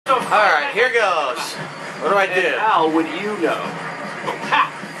Alright, here goes. What do I do? And how would you know? Ha!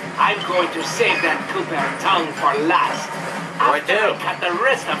 I'm going to save that Cooper tongue for last. What do I do? After I cut the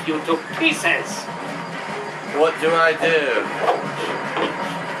rest of you to pieces. What do I do?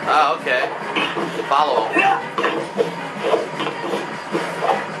 Oh, okay. Follow.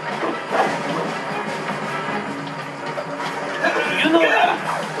 You know,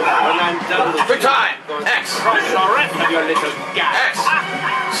 when I'm done with Quick time! you, I'm going X. to crush the rest of your little gas. X.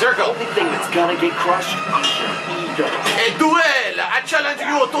 Circle. The only thing that's gonna get crushed is your ego. A duel! I challenge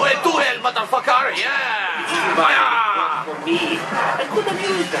you to a duel, motherfucker! Yeah! For me, I could have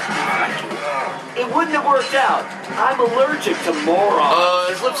used that like you. It wouldn't have worked out. I'm allergic to morons.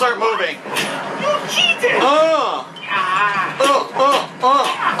 His lips aren't moving. You cheated!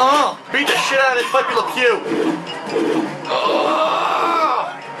 Beat the shit out of his puppy Le Pew.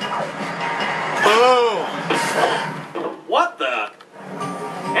 Boom. What the?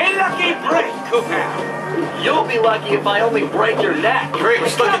 A lucky break, Cooper. You'll be lucky if I only break your neck. Great, we're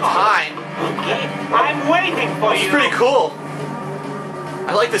stuck in time. I'm waiting for It's you. pretty cool.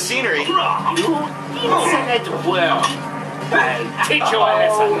 I like the scenery. You insolent worm. I'll teach you a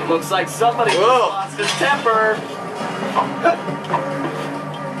lesson. Looks like somebody Whoa. lost his temper.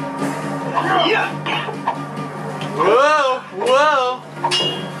 Whoa, whoa.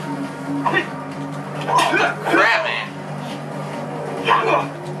 Crap, man.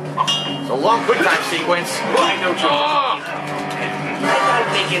 It's a long quick time sequence. I know you. I gotta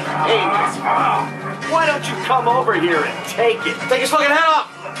make it painless. Why don't you come over here and take it? Take his fucking head off.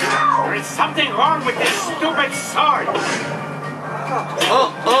 There is something wrong with this stupid sword.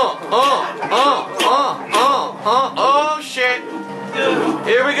 Oh, shit.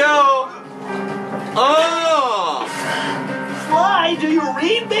 Here we go. Oh. Sly, do you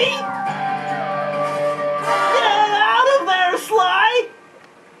read me? Get out of there, Sly!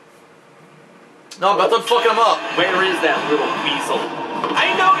 No, I'm about to fuck him up. Where is that little weasel?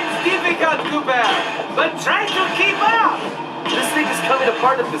 I know it's difficult, Cooper, but try to keep up. This thing is coming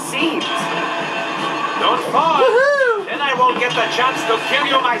apart at the seams. Don't fall. Woohoo! Then I won't get the chance to kill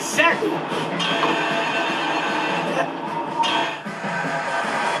you myself.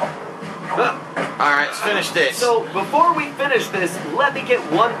 Alright, let's finish this. So, before we finish this, let me get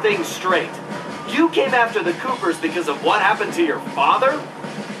one thing straight. You came after the Coopers because of what happened to your father?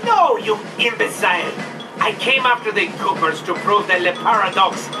 No, you imbecile. I came after the Coopers to prove that Le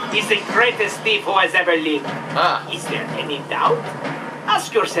Paradox is the greatest thief who has ever lived. Is there any doubt?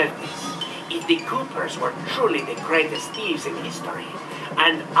 Ask yourself this. If the Coopers were truly the greatest thieves in history,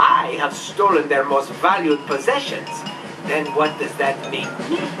 and I have stolen their most valued possessions, then what does that make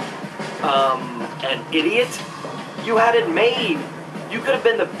me? An idiot? You had it made. You could have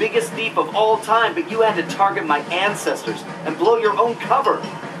been the biggest thief of all time, but you had to target my ancestors and blow your own cover.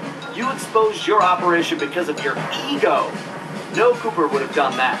 You exposed your operation because of your ego. No Cooper would have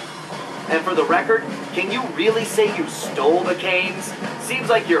done that. And for the record, can you really say you stole the canes? Seems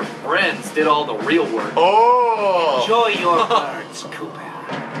like your friends did all the real work. Oh! Enjoy your words, Cooper,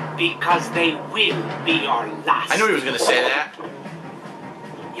 because they will be your last. I knew he was going to say that.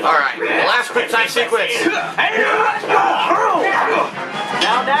 Alright, the last quick time sequence.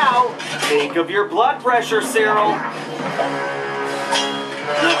 Now, think of your blood pressure, Cyril.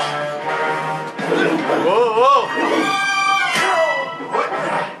 Whoa, whoa.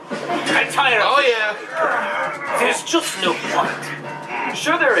 I'm tired. Oh, yeah. There's just no point.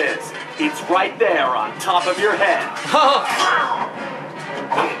 Sure there is. It's right there on top of your head.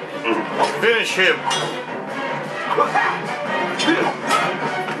 Finish him.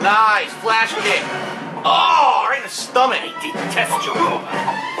 Nice, flash kick. Oh, right in the stomach. I detest you.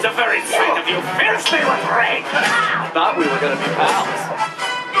 The very sight of you fills me with rage. Thought we were gonna be pals.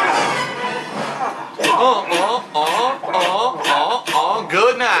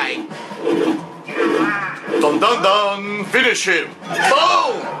 Good night. Dun dun dun. Finish him.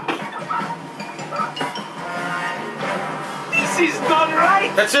 Boom. This is not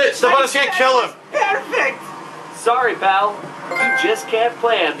right. That's it. Stefanos can't kill him. Perfect. Sorry, pal. You just can't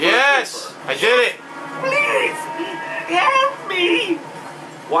plan. Yes, I did it. Please, help me.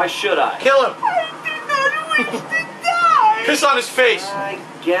 Why should I? Kill him. I do not wish to die. Piss on his face. I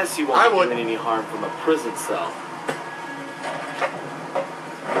guess you I won't be would. doing any harm from a prison cell.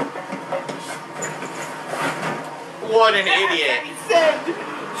 What an idiot. I said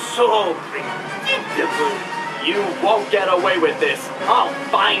so predictable. You won't get away with this. I'll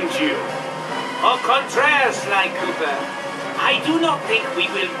find you. Au contraire, Sly Cooper. I do not think we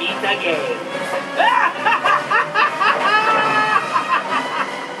will meet again.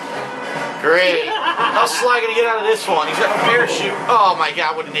 Great. How's Sly gonna get out of this one? He's got no parachute. Oh my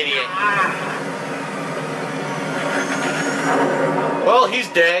god, what an idiot. Well, he's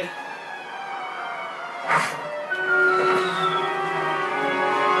dead.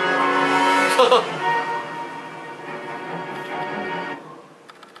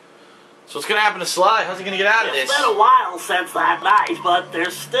 So what's gonna happen to Sly? How's he gonna get out of this? It's been a while since that night, but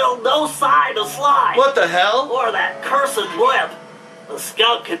there's still no sign of Sly. What the hell? Or that cursed blimp. The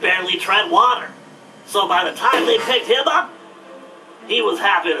skunk could barely tread water. So by the time they picked him up, he was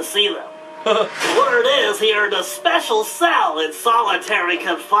happy to see them. Word is he earned a special cell in solitary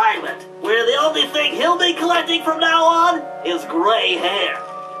confinement, where the only thing he'll be collecting from now on is gray hair.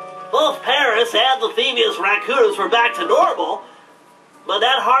 Both Paris and the Thieves raccoons were back to normal, but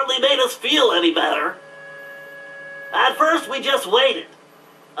that hardly made us feel any better. At first, we just waited,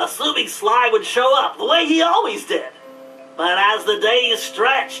 assuming Sly would show up the way he always did. But as the days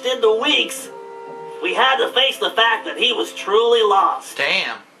stretched into weeks, we had to face the fact that he was truly lost.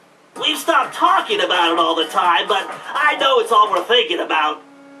 Damn. We've stopped talking about it all the time, but I know it's all we're thinking about.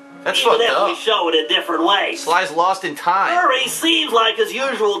 That's even fucked if up. we show it in different ways. Sly's lost in time. Murray seems like his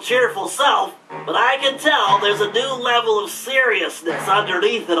usual cheerful self, but I can tell there's a new level of seriousness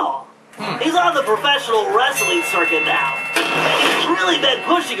underneath it all. He's on the professional wrestling circuit now. He's really been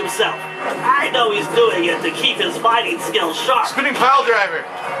pushing himself. I know he's doing it to keep his fighting skills sharp. Spinning pile driver.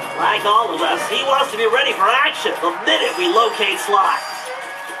 Like all of us, he wants to be ready for action the minute we locate Sly.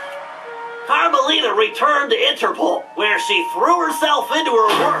 Carmelita returned to Interpol, where she threw herself into her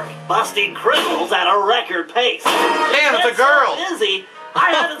work, busting criminals at a record pace. Damn, it's a She's girl. so busy,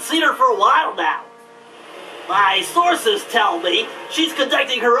 I haven't seen her for a while now. My sources tell me she's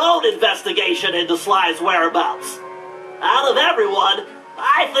conducting her own investigation into Sly's whereabouts. Out of everyone,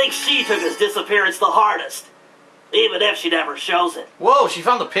 I think she took his disappearance the hardest, even if she never shows it. Whoa, she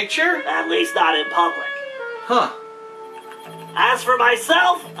found the picture? At least not in public. Huh. As for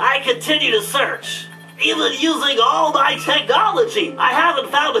myself, I continue to search. Even using all my technology, I haven't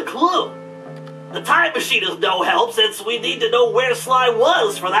found a clue. The time machine is no help since we need to know where Sly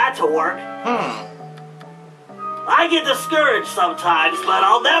was for that to work. I get discouraged sometimes, but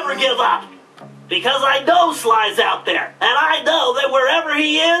I'll never give up. Because I know Sly's out there, and I know that wherever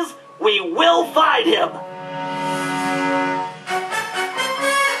he is, we will find him.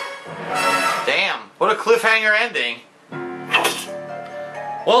 Damn, what a cliffhanger ending.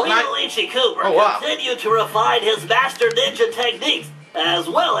 Well, Sly Cooper wow. continued to refine his master ninja techniques, as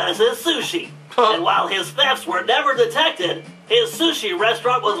well as his sushi. And while his thefts were never detected, his sushi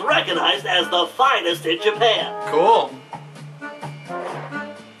restaurant was recognized as the finest in Japan. Cool.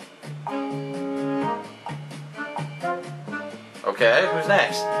 Okay, who's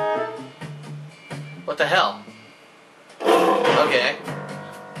next? What the hell? Okay.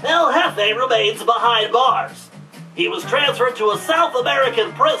 El Jefe remains behind bars. He was transferred to a South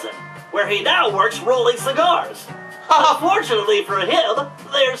American prison, where he now works rolling cigars. Unfortunately for him,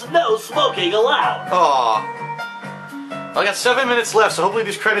 there's no smoking allowed. Aw. I got 7 minutes left, so hopefully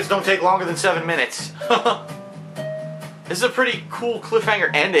these credits don't take longer than 7 minutes. This is a pretty cool cliffhanger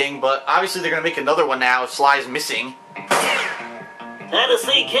ending, but obviously they're going to make another one now if Sly's missing.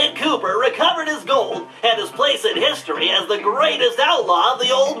 Tennessee Kid Cooper recovered his gold and his place in history as the greatest outlaw of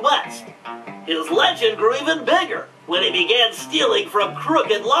the Old West. His legend grew even bigger when he began stealing from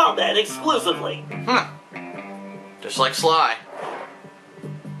crooked lawmen exclusively. Just like Sly.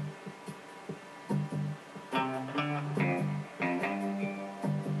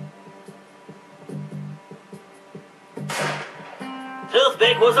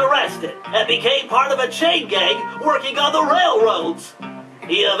 Toothpick was arrested and became part of a chain gang working on the railroads.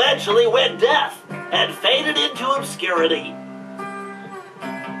 He eventually went deaf and faded into obscurity.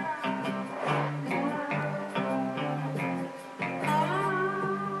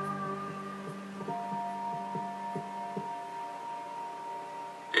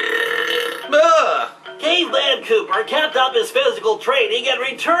 Caveman Cooper kept up his physical training and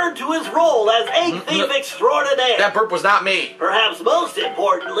returned to his role as egg thief extraordinaire. That burp was not me. Perhaps most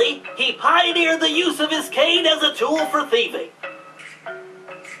importantly, he pioneered the use of his cane as a tool for thieving.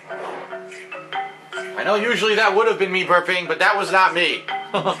 I know usually that would have been me burping, but that was not me.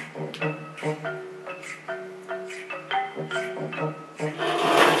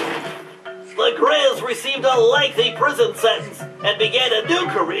 The Grizz received a lengthy prison sentence and began a new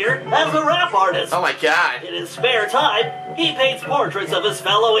career as a rap artist. Oh my god. In his spare time, he paints portraits of his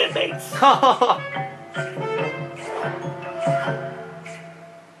fellow inmates. It's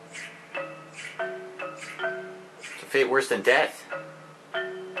a fate worse than death.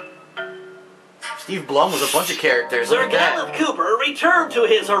 Steve Blum was a bunch of characters. Sir Look at that. Gallant Cooper returned to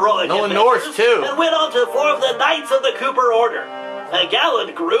his heroic Nolan adventures North, too. and went on to form the Knights of the Cooper Order, a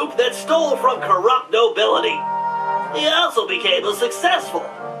gallant group that stole from corrupt nobility. He also became a successful,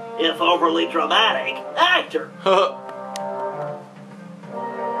 if overly dramatic, actor.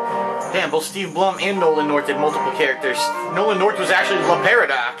 Damn, both Steve Blum and Nolan North did multiple characters. Nolan North was actually La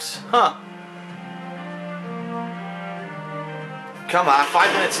Paradox. Huh. Come on,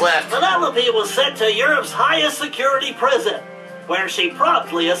 5 minutes left. Penelope was sent to Europe's highest security prison, where she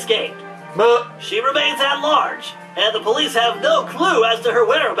promptly escaped. But She remains at large, and the police have no clue as to her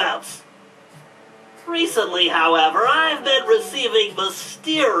whereabouts. Recently, however, I've been receiving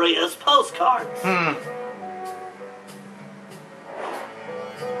mysterious postcards.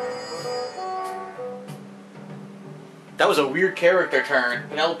 that was a weird character turn.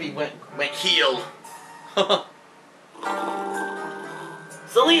 Penelope went heel.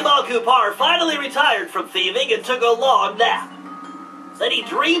 Salim Al-Kupar finally retired from thieving and took a long nap. Then he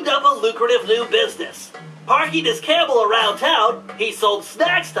dreamed up a lucrative new business. Parking his camel around town, he sold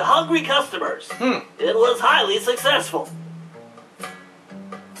snacks to hungry customers. It was highly successful.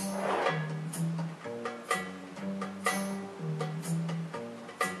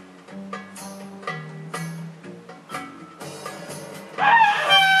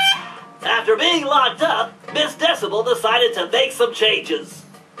 After being locked up, Miss Decibel decided to make some changes.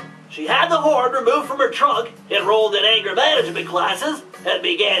 She had the horn removed from her trunk, enrolled in anger management classes, and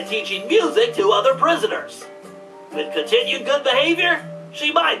began teaching music to other prisoners. With continued good behavior,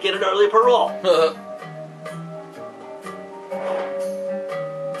 she might get an early parole.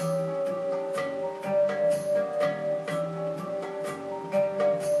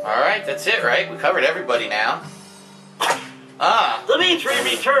 Alright, that's it, right? We covered everybody now. Dimitri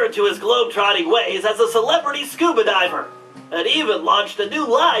returned to his globetrotting ways as a celebrity scuba diver, and even launched a new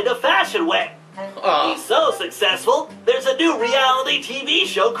line of fashion wear. He's so successful, there's a new reality TV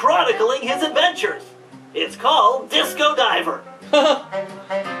show chronicling his adventures. It's called Disco Diver.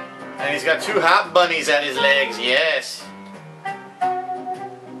 And he's got 2 hot bunnies at his legs, yes. That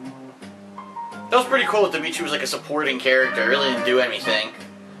was pretty cool that Dimitri was like a supporting character, really didn't do anything.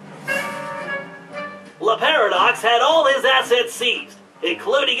 La Paradox had all his assets seized,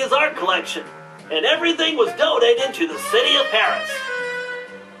 including his art collection, and everything was donated to the city of Paris.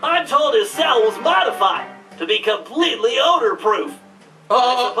 I'm told his cell was modified to be completely odor-proof.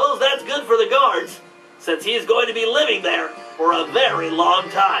 I suppose that's good for the guards, since he's going to be living there for a very long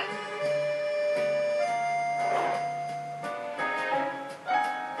time.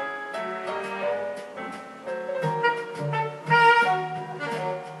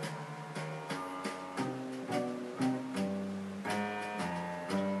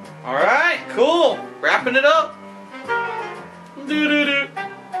 Alright, cool. Wrapping it up. Doo-doo-doo.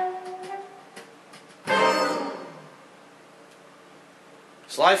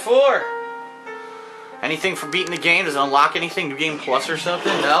 Sly 4. Anything for beating the game? Does it unlock anything? New Game Plus or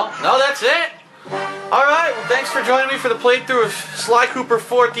something? No? No, that's it. Alright, well thanks for joining me for the playthrough of Sly Cooper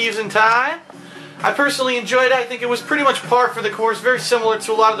 4 Thieves in Time. I personally enjoyed it. I think it was pretty much par for the course, very similar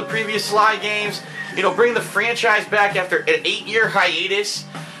to a lot of the previous Sly games. You know, bring the franchise back after an 8-year hiatus.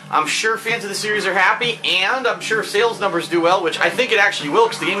 I'm sure fans of the series are happy, and I'm sure sales numbers do well, which I think it actually will,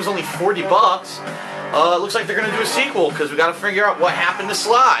 because the game is only $40. It looks like they're going to do a sequel, because we got to figure out what happened to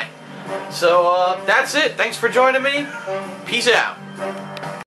Sly. So, that's it. Thanks for joining me. Peace out.